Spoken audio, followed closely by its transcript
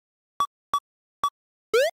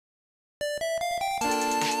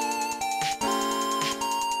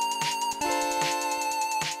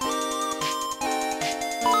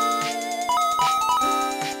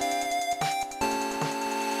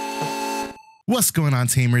What's going on,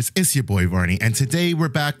 Tamers? It's your boy Varney, and today we're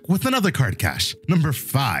back with another card cache, number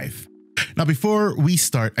 5. Now, before we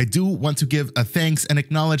start, I do want to give a thanks and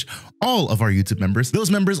acknowledge all of our YouTube members.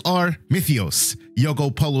 Those members are Mythios,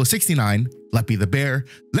 Yogo Polo 69, Leppy the Bear,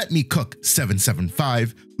 Let Me Cook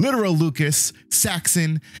 775, Literal Lucas,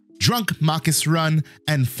 Saxon, Drunk Marcus Run,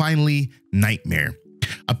 and finally, Nightmare.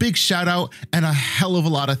 A big shout out and a hell of a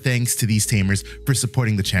lot of thanks to these Tamers for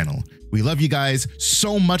supporting the channel. We love you guys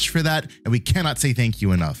so much for that, and we cannot say thank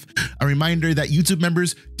you enough. A reminder that YouTube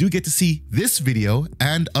members do get to see this video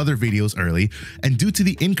and other videos early, and due to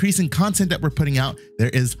the increase in content that we're putting out, there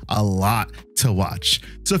is a lot to watch.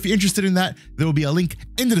 So if you're interested in that, there will be a link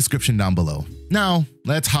in the description down below. Now,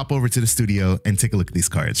 let's hop over to the studio and take a look at these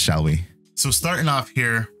cards, shall we? So starting off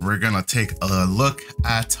here, we're gonna take a look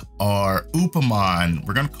at our Upamon.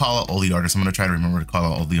 We're gonna call out all the artists. I'm gonna try to remember to call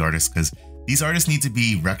out all the artists because these artists need to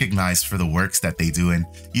be recognized for the works that they do. And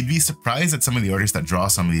you'd be surprised at some of the artists that draw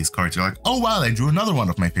some of these cards. You're like, oh wow, they drew another one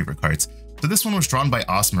of my favorite cards. So this one was drawn by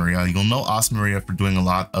Osmaria. You'll know Osmaria for doing a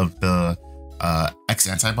lot of the X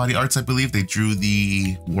antibody arts, I believe. They drew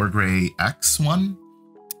the Wargrey X one.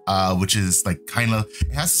 Which is like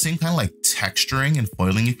it has the same kind of like texturing and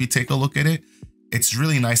foiling if you take a look at it. It's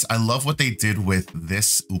really nice. I love what they did with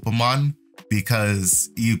this Upamon because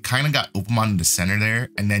you kind of got Upamon in the center there,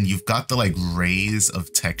 and then you've got the like rays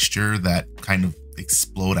of texture that kind of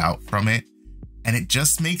explode out from it. And it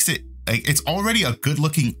just makes it like, it's already a good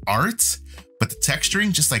looking art, but the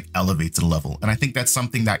texturing just like elevates the level. And I think that's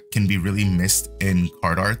something that can be really missed in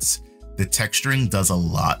card arts. The texturing does a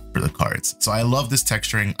lot for the cards. So I love this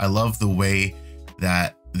texturing. I love the way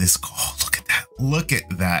that this, oh, look at that. Look at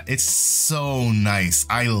that. It's so nice.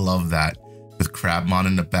 I love that with Crabmon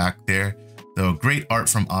in the back there. The great art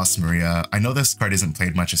from Osmaria. I know this card isn't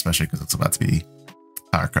played much, especially because it's about to be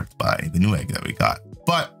power crept by the new egg that we got.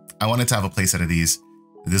 But I wanted to have a playset of these.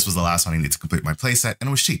 This was the last one I needed to complete my playset, and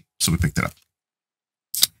it was cheap, so we picked it up.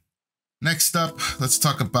 Next up, let's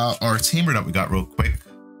talk about our tamer that we got real quick.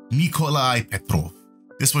 Nikolai Petrov.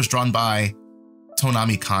 This was drawn by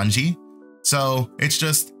Tonami Kanji. So it's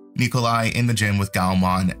just Nikolai in the gym with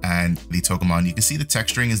Gaomon and the Togemon. You can see the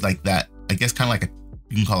texturing is like that, I guess kind of like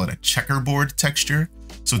you can call it a checkerboard texture.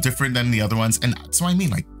 So different than the other ones. And that's what I mean,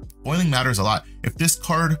 like foiling matters a lot. If this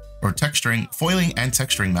card or texturing, foiling and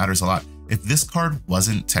texturing matters a lot. If this card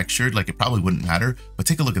wasn't textured, like it probably wouldn't matter, but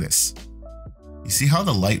take a look at this. You see how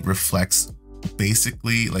the light reflects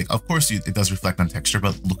basically, like, of course it does reflect on texture,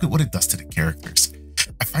 but look at what it does to the characters.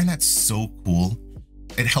 I find that so cool.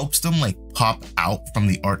 It helps them like pop out from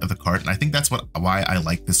the art of the card, and I think that's why I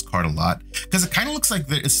like this card a lot, because it kind of looks like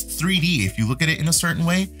it's 3D. If you look at it in a certain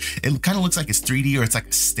way, it kind of looks like it's 3D, or it's like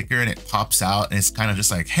a sticker and it pops out, and it's kind of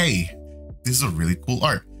just like, hey, this is a really cool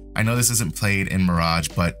art. I know this isn't played in Mirage,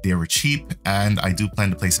 but they were cheap, and I do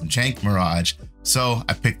plan to play some Jank Mirage, so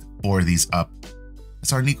I picked 4 of these up.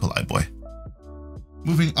 It's our Nikolai boy.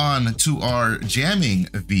 Moving on to our jamming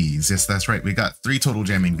Vs. Yes, that's right. We got 3 total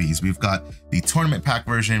jamming Vs. We've got the tournament pack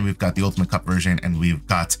version, we've got the Ultimate Cup version, and we've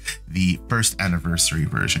got the first anniversary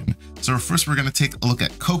version. So first we're going to take a look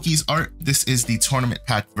at Koki's art. This is the tournament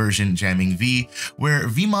pack version jamming V, where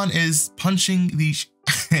Vmon is punching the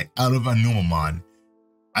out of Anumamon.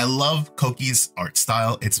 I love Koki's art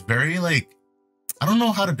style. It's very like, I don't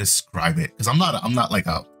know how to describe it because I'm not like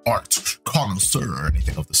a art connoisseur or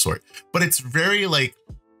anything of the sort, but it's very like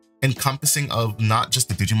encompassing of not just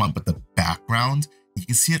the Digimon, but the background. You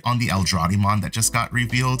can see it on the Eldradimon that just got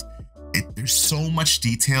revealed. There's so much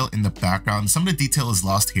detail in the background. Some of the detail is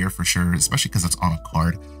lost here for sure, especially because it's on a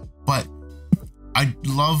card. But I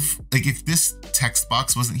love, like, if this text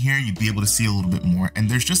box wasn't here, you'd be able to see a little bit more. And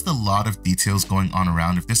there's just a lot of details going on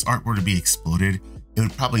around. If this art were to be exploded, it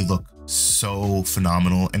would probably look so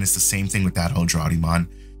phenomenal. And it's the same thing with that whole Eldradimon.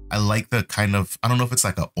 I like the kind of, I don't know if it's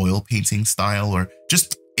like an oil painting style or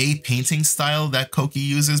just a painting style that Koki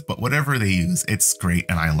uses, but whatever they use, it's great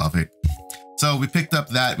and I love it. So we picked up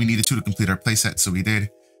that. We needed 2 to complete our playset, so we did.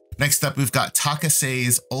 Next up, we've got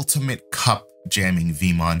Takasei's Ultimate Cup jamming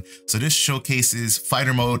Vmon. So this showcases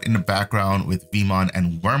fighter mode in the background with Vmon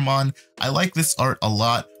and Wormmon. I like this art a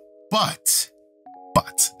lot, but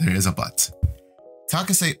there is a but.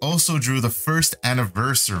 Takasei also drew the first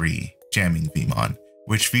anniversary jamming Vmon,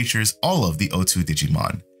 which features all of the O2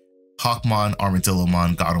 Digimon: Hawkmon,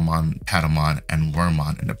 Armadillomon, Gatomon, Patamon, and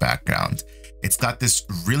Wormmon in the background. It's got this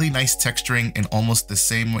really nice texturing in almost the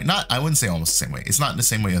same way. I wouldn't say almost the same way. It's not in the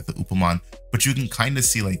same way as the Upamon, but you can kind of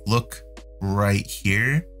see, like, look right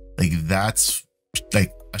here. Like, that's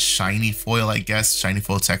like a shiny foil, I guess, shiny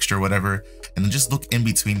foil texture, whatever. And then just look in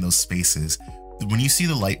between those spaces. When you see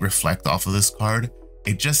the light reflect off of this card,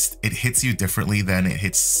 it hits you differently than it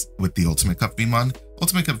hits with the Ultimate Cup Vmon.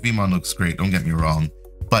 Ultimate Cup Vmon looks great, don't get me wrong.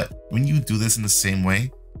 But when you do this in the same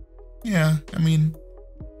way, yeah, I mean,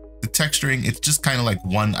 the texturing, it's just kind of like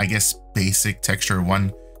one, I guess, basic texture.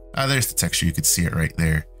 One, there's the texture, you could see it right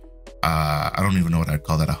there. I don't even know what I'd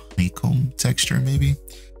call that, a honeycomb texture maybe.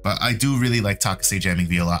 But I do really like Takase Jamming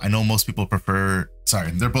V a lot. I know most people prefer, sorry,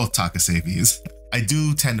 they're both Takase Vs. I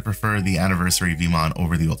do tend to prefer the Anniversary Vmon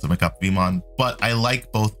over the Ultimate Cup Vmon, but I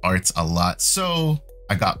like both arts a lot, so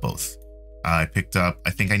I got both. I picked up, I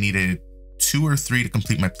think I needed 2 or 3 to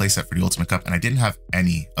complete my playset for the Ultimate Cup, and I didn't have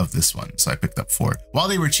any of this one, so I picked up 4. While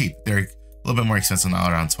they were cheap, they're a little bit more expensive now,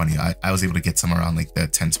 around 20. I was able to get some around like the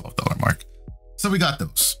 $10, $12 mark. So we got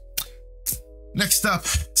those. Next up,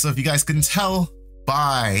 so if you guys couldn't tell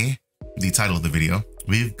by the title of the video,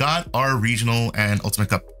 we've got our regional and Ultimate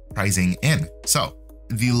Cup pricing in. So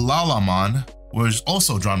the Lalamon was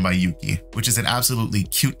also drawn by Yuki, which is an absolutely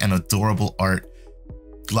cute and adorable art.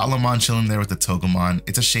 Lalamon chilling there with the Togemon.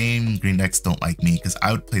 It's a shame green decks don't like me because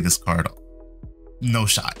I would play this card no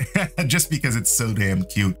shot just because it's so damn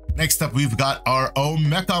cute. Next up, we've got our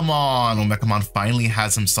Omekamon. Omekamon finally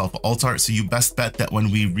has himself alt art, so you best bet that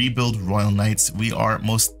when we rebuild Royal Knights, we are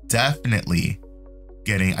most definitely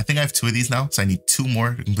getting, I think I have 2 of these now, so I need 2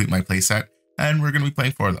 more to complete my playset, and we're going to be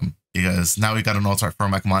playing for them because now we got an alt art for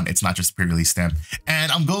Omekamon. It's not just a pre-release stamp,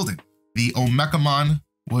 and I'm golden. The Omekamon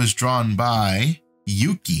was drawn by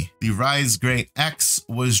Yuki. The Rise Gray X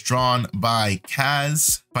was drawn by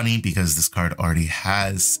Kaz. Funny because this card already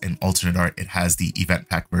has an alternate art. It has the event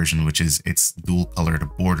pack version, which is its dual colored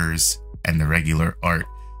borders and the regular art.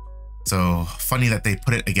 So funny that they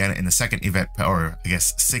put it again in the second event, or I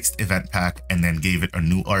guess 6th event pack, and then gave it a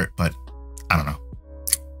new art, but I don't know.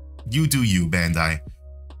 You do you, Bandai.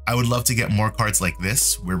 I would love to get more cards like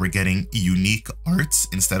this where we're getting unique arts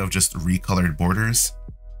instead of just recolored borders.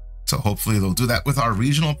 So hopefully they'll do that with our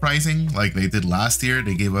regional pricing like they did last year.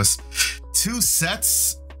 They gave us 2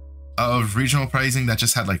 sets of regional pricing that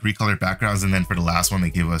just had like recolored backgrounds. And then for the last one, they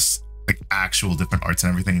gave us like actual different arts and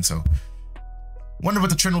everything. So wonder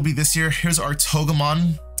what the trend will be this year. Here's our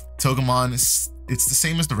Togemon. Togemon, it's the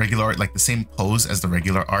same as the regular art, like the same pose as the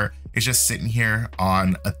regular art. It's just sitting here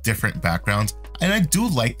on a different background. And I do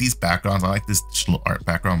like these backgrounds. I like this digital art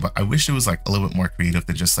background, but I wish it was like a little bit more creative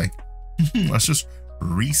than just like, let's just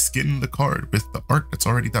reskin the card with the art that's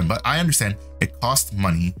already done. But I understand it costs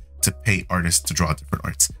money to pay artists to draw different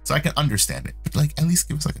arts, so I can understand it, but like at least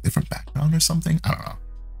give us like a different background or something. I don't know.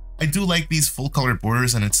 I do like these full colored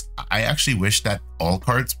borders, and I actually wish that all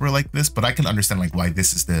cards were like this, but I can understand like why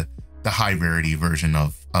this is the high rarity version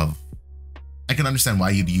of I can understand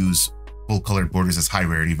why you'd use full colored borders as high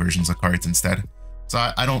rarity versions of cards instead. So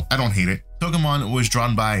I don't hate it. Togemon was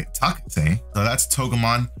drawn by Takase, so that's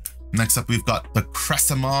Togemon. Next up, we've got the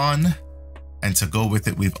Cressamon, and to go with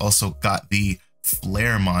it, we've also got the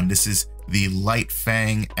Flaremon. This is the Light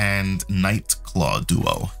Fang and Night Claw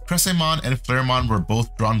duo. Cressamon and Flaremon were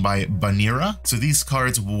both drawn by Banira. So these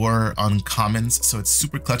cards were uncommons, so it's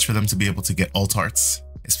super clutch for them to be able to get alt arts,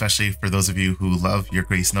 especially for those of you who love your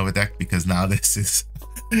Grace Nova deck, because now this is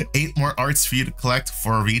 8 more arts for you to collect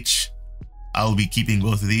for each. I'll be keeping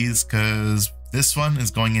both of these because this one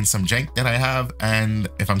is going in some jank that I have, and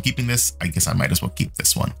if I'm keeping this, I guess I might as well keep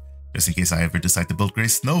this one, just in case I ever decide to build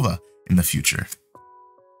Grace Nova in the future.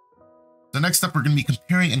 So next up, we're going to be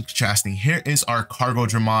comparing and contrasting. Here is our Cargo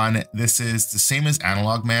Dramon. This is the same as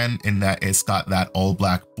Analog Man in that it's got that all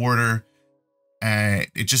black border, and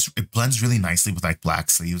it blends really nicely with like black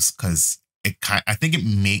sleeves because I think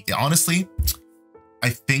honestly,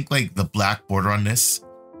 I think like the black border on this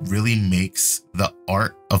really makes the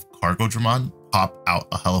art of Cargo Dramon pop out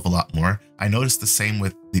a hell of a lot more. I noticed the same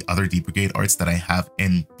with the other D Brigade arts that I have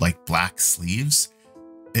in like black sleeves.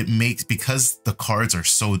 It makes, because the cards are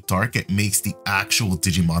so dark, it makes the actual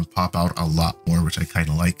Digimon pop out a lot more, which I kind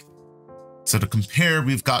of like. So to compare,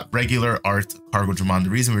 we've got regular art Cargo Dramon. The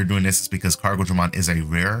reason we're doing this is because Cargo Dramon is a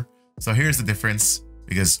rare. So here's the difference,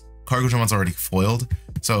 because Cargo Dramon's already foiled.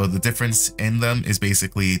 So the difference in them is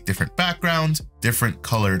basically different background, different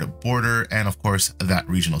colored border, and of course that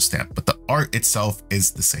regional stamp. But the art itself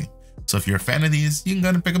is the same. So if you're a fan of these, you can go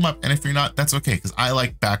and pick them up. And if you're not, that's okay, because I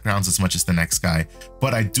like backgrounds as much as the next guy.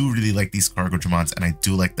 But I do really like these Cargo Dramons, and I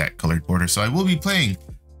do like that colored border. So I will be playing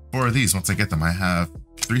 4 of these once I get them. I have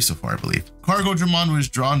 3 so far, I believe. Cargo Dramon was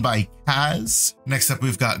drawn by Kaz. Next up,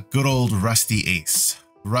 we've got good old Rusty Ace.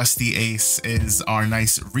 Rusty Ace is our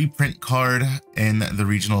nice reprint card in the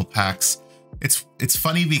regional packs. It's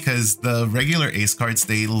funny because the regular Ace cards,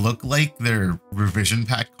 they look like they're revision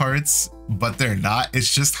pack cards, but they're not.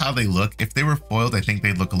 It's just how they look. If they were foiled, I think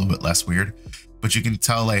they'd look a little bit less weird. but you can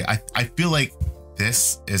tell like, I feel like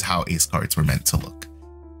this is how ace cards were meant to look.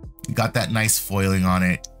 You got that nice foiling on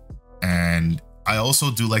it. And I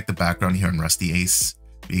also do like the background here on Rusty Ace,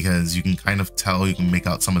 because you can kind of tell, you can make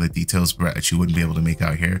out some of the details that you wouldn't be able to make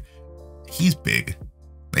out here. He's big.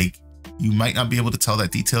 Like, you might not be able to tell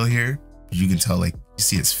that detail here, but you can tell, like, you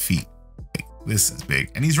see his feet. Like, this is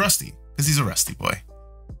big. And he's rusty, because he's a rusty boy.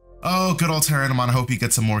 Oh, good old Tyrannomon. I hope he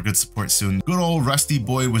gets some more good support soon. Good old Rusty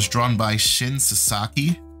Boy was drawn by Shin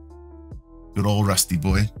Sasaki. Good old Rusty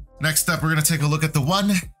Boy. Next up, we're going to take a look at the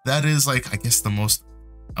one that is, like, I guess the most,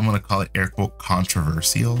 I'm going to call it air quote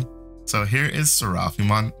controversial. So here is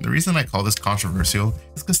Seraphimon. The reason I call this controversial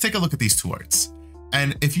is because take a look at these two arts.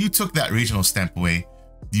 And if you took that regional stamp away,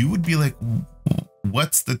 you would be like,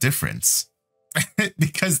 what's the difference?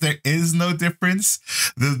 Because there is no difference.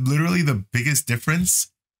 Literally the biggest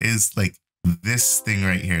difference is like this thing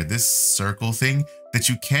right here, this circle thing that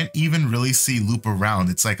you can't even really see loop around.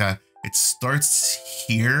 It's like it starts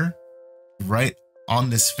here, right on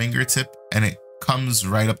this fingertip, and it comes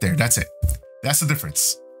right up there. That's it. That's the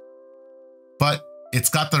difference. But it's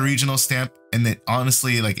got the regional stamp, and it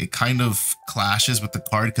honestly, like, it kind of clashes with the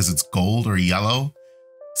card because it's gold or yellow.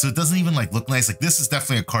 So it doesn't even like look nice. Like, this is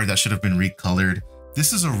definitely a card that should have been recolored.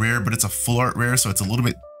 This is a rare, but it's a full art rare, so it's a little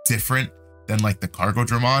bit different than like the Cargo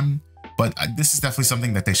Dramon. But this is definitely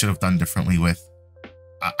something that they should have done differently with.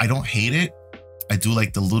 I don't hate it. I do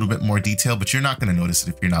like the little bit more detail, but you're not going to notice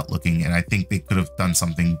it if you're not looking. And I think they could have done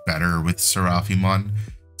something better with Seraphimon.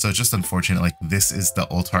 So it's just unfortunate. Like, this is the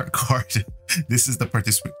alt art card. This is the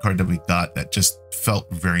participant card that we got that just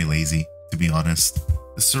felt very lazy, to be honest.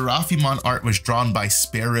 The Seraphimon art was drawn by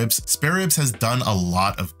Sparibs. Sparibs has done a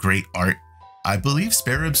lot of great art. I believe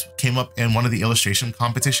Sparibs came up in one of the illustration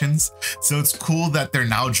competitions. So it's cool that they're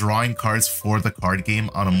now drawing cards for the card game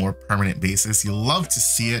on a more permanent basis. You love to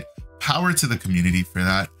see it. Power to the community for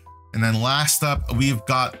that. And then last up, we've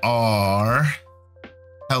got our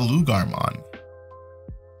Helugarmon.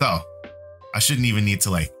 So I shouldn't even need to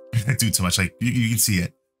like do too much. Like you can see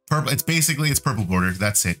it. Purple. It's basically, it's purple border.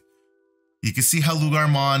 That's it. You can see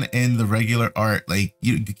Helugarmon in the regular art. Like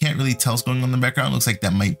you can't really tell what's going on in the background. It looks like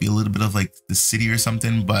that might be a little bit of like the city or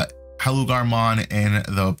something, but Helugarmon in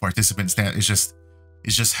the participant stand is just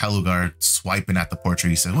Helugar swiping at the portrait.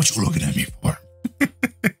 He said, "What you looking at me for?"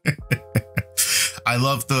 I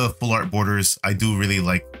love the full art borders. I do really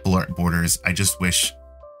like full art borders. I just wish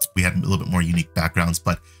we had a little bit more unique backgrounds,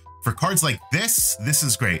 but for cards like this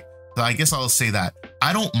is great. So I guess I'll say that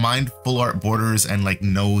I don't mind full art borders and like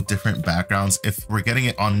no different backgrounds if we're getting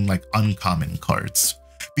it on like uncommon cards,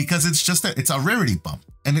 because it's just it's a rarity bump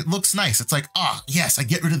and it looks nice. It's like, ah, yes, I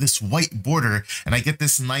get rid of this white border and I get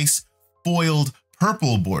this nice foiled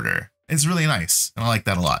purple border. It's really nice. And I like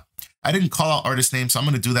that a lot. I didn't call out artist names, so I'm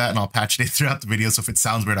going to do that and I'll patch it throughout the video. So if it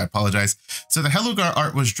sounds weird, I apologize. So the Helugar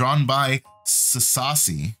art was drawn by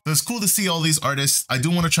Sasasi. So it's cool to see all these artists. I do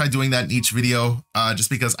want to try doing that in each video, just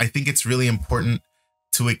because I think it's really important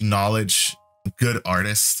to acknowledge good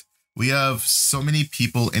artists. We have so many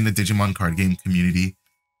people in the Digimon card game community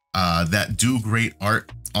that do great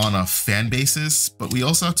art on a fan basis, but we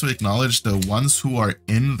also have to acknowledge the ones who are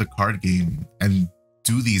in the card game and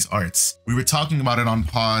do these arts. We were talking about it on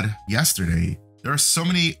pod yesterday. There are so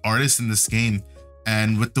many artists in this game,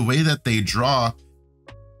 and with the way that they draw,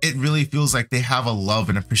 it really feels like they have a love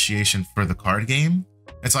and appreciation for the card game.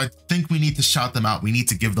 And so I think we need to shout them out. We need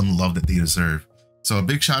to give them the love that they deserve. So a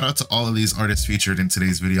big shout out to all of these artists featured in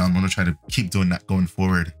today's video. I'm going to try to keep doing that going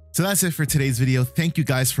forward. So that's it for today's video. Thank you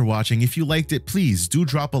guys for watching. If you liked it, please do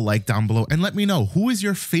drop a like down below and let me know who is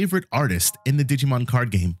your favorite artist in the Digimon card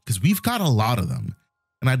game, because we've got a lot of them.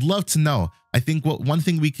 And I'd love to know. I think one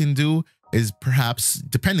thing we can do is perhaps,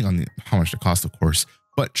 depending on how much it costs, of course,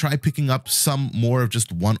 but try picking up some more of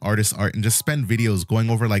just one artist art and just spend videos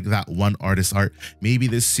going over like that one artist art. Maybe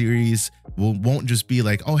this series won't just be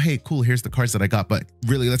like, oh, hey, cool, here's the cards that I got, but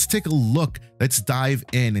really let's take a look. Let's dive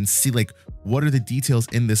in and see like, what are the details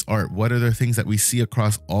in this art? What are the things that we see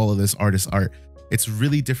across all of this artist art? It's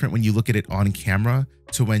really different when you look at it on camera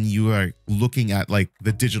to when you are looking at like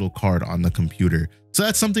the digital card on the computer. So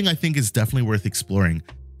that's something I think is definitely worth exploring.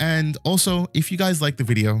 And also, if you guys like the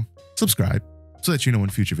video, subscribe so that you know when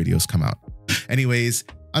future videos come out. Anyways,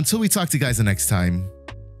 until we talk to you guys the next time,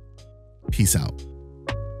 peace out.